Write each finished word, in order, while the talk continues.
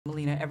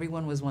Melina,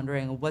 everyone was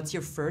wondering, what's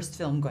your first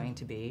film going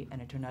to be?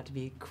 And it turned out to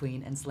be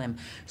Queen and Slim.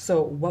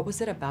 So what was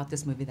it about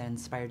this movie that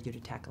inspired you to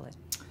tackle it?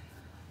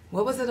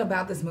 What was it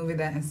about this movie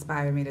that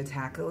inspired me to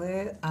tackle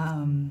it?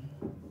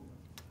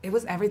 It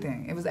was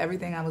everything. It was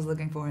everything I was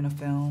looking for in a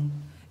film.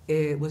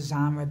 It was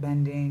genre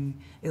bending.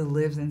 It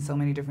lives in so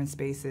many different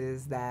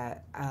spaces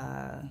that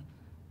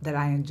that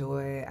I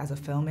enjoy as a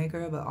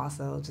filmmaker, but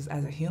also just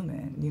as a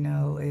human. You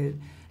know, it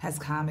has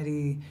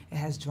comedy, it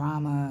has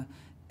drama,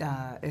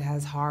 it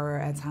has horror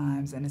at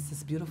times, and it's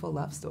this beautiful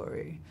love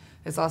story.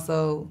 It's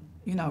also,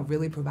 you know,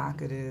 really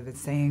provocative. It's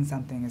saying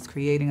something. It's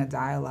creating a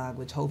dialogue,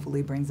 which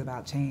hopefully brings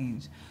about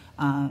change.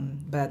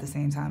 But at the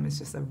same time, it's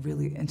just a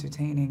really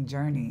entertaining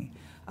journey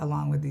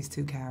along with these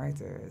two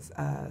characters.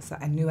 So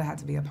I knew I had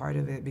to be a part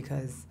of it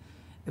because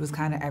it was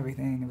kind of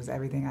everything. It was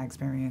everything I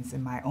experienced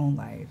in my own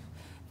life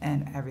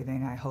and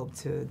everything I hope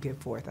to give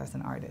forth as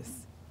an artist.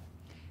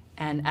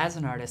 And as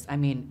an artist, I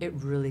mean, it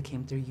really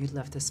came through. You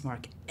left this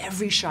mark.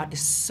 Every shot is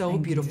so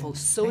beautiful,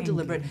 so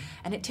deliberate,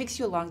 and it takes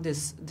you along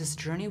this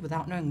journey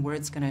without knowing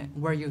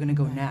where you're gonna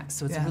go next.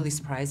 So it's really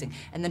surprising.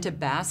 And then to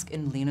bask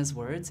in Lena's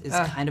words is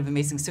kind of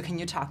amazing. So can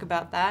you talk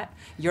about that?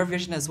 Your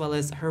vision as well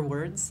as her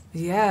words?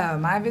 Yeah,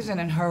 my vision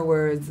and her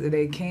words,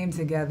 they came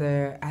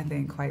together, I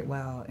think, quite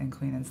well in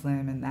Queen and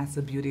Slim, and that's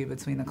the beauty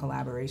between the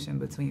collaboration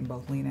between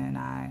both Lena and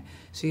I.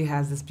 She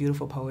has this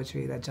beautiful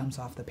poetry that jumps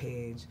off the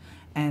page,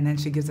 and then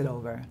she gives it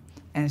over.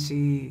 And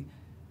she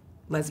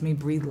lets me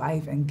breathe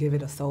life and give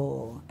it a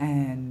soul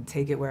and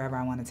take it wherever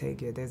I want to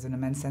take it. There's an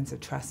immense sense of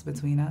trust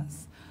between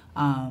us,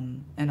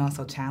 and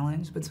also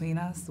challenge between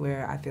us,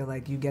 where I feel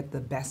like you get the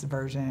best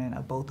version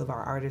of both of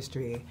our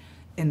artistry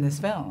in this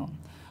film.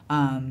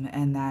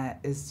 And that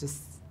is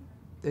just,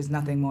 there's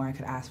nothing more I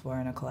could ask for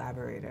in a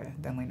collaborator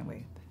than Lena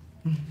Waithe.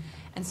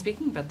 And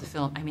speaking about the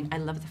film, I mean, I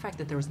love the fact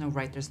that there was no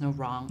right, there's no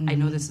wrong. I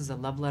know this is a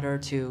love letter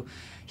to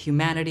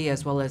humanity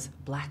as well as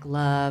Black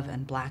love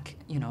and Black,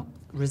 you know,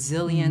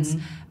 resilience.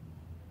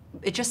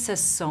 It just says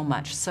so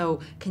much. So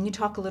can you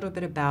talk a little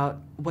bit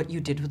about what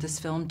you did with this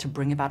film to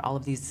bring about all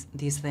of these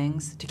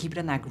things, to keep it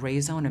in that gray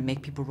zone and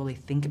make people really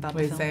think about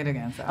the film? Say it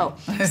again. Sorry.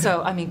 Oh,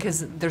 so I mean,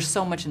 because there's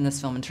so much in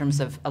this film in terms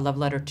of a love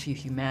letter to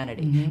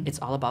humanity. It's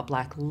all about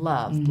Black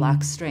love,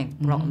 Black strength,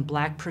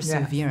 Black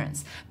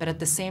perseverance. Yes. But at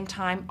the same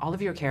time, all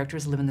of your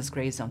characters live in this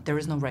gray zone. There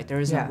is no right,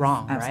 there is no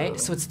wrong, right?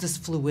 So it's this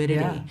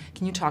fluidity.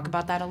 Can you talk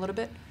about that a little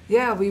bit?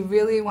 Yeah, we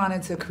really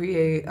wanted to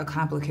create a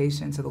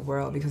complication to the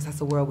world because that's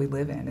the world we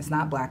live in. It's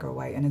not black or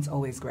white, and it's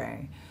always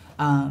gray.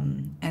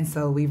 And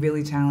so we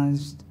really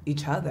challenged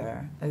each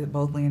other,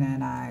 both Lena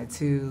and I,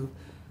 to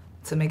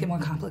make it more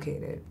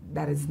complicated,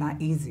 that it's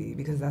not easy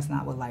because that's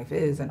not what life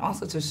is, and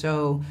also to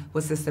show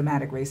what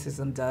systematic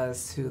racism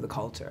does to the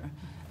culture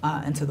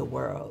and to the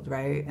world,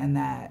 right? And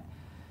that,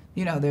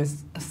 you know,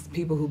 there's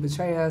people who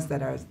betray us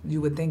that are, you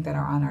would think that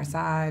are on our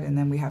side, and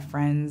then we have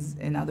friends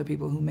and other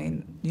people who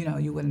may, you know,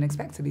 you wouldn't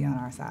expect to be on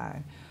our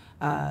side.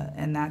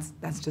 And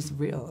that's just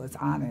real, it's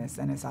honest,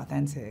 and it's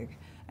authentic.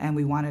 And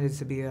we wanted it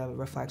to be a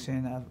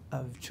reflection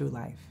of true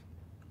life.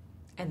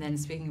 And then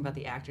speaking about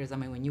the actors, I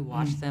mean, when you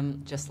watch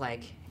them just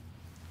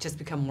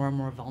become more and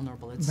more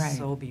vulnerable. It's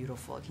so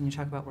beautiful. Can you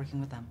talk about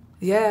working with them?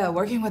 Yeah,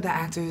 working with the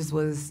actors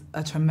was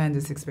a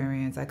tremendous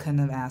experience. I couldn't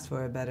have asked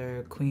for a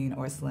better Queen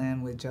or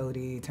Slim with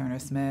Jodie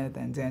Turner-Smith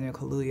and Daniel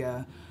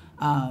Kaluuya.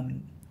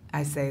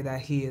 I say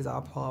that he is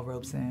our Paul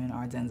Robeson,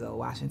 our Denzel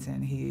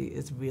Washington. He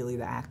is really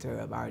the actor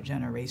of our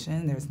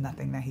generation. There's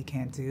nothing that he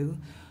can't do.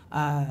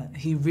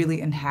 He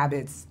really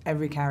inhabits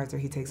every character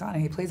he takes on,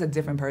 and he plays a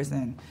different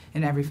person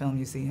in every film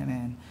you see him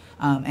in.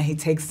 And he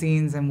takes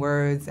scenes and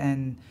words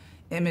and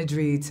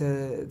imagery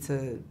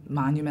to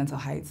monumental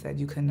heights that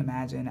you couldn't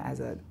imagine as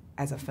a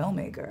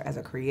filmmaker, as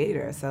a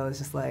creator. So it's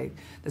just like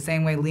the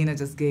same way Lena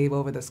just gave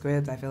over the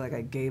script, I feel like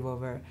I gave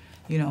over,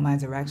 you know, my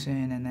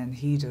direction, and then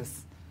he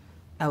just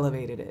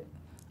elevated it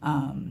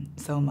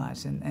so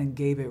much and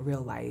gave it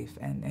real life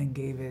and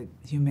gave it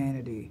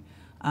humanity.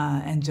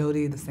 And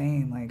Jodie the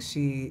same, like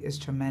she is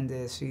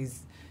tremendous.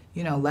 She's,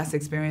 you know, less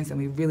experienced, and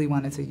we really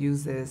wanted to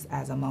use this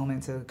as a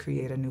moment to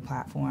create a new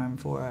platform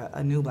for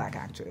a new Black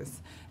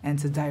actress and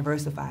to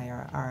diversify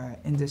our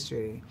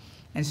industry.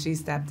 And she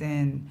stepped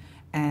in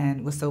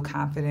and was so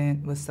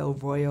confident, was so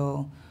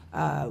royal,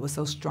 was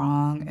so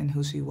strong in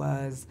who she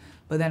was,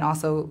 but then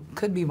also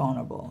could be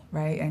vulnerable,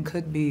 right? And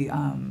could be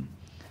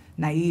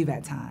naive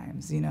at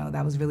times. You know,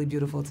 that was really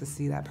beautiful to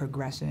see that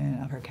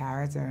progression of her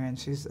character, and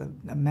she's an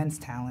immense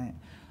talent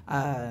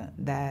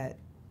that,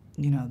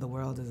 you know, the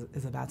world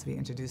is about to be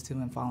introduced to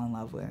and fall in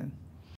love with.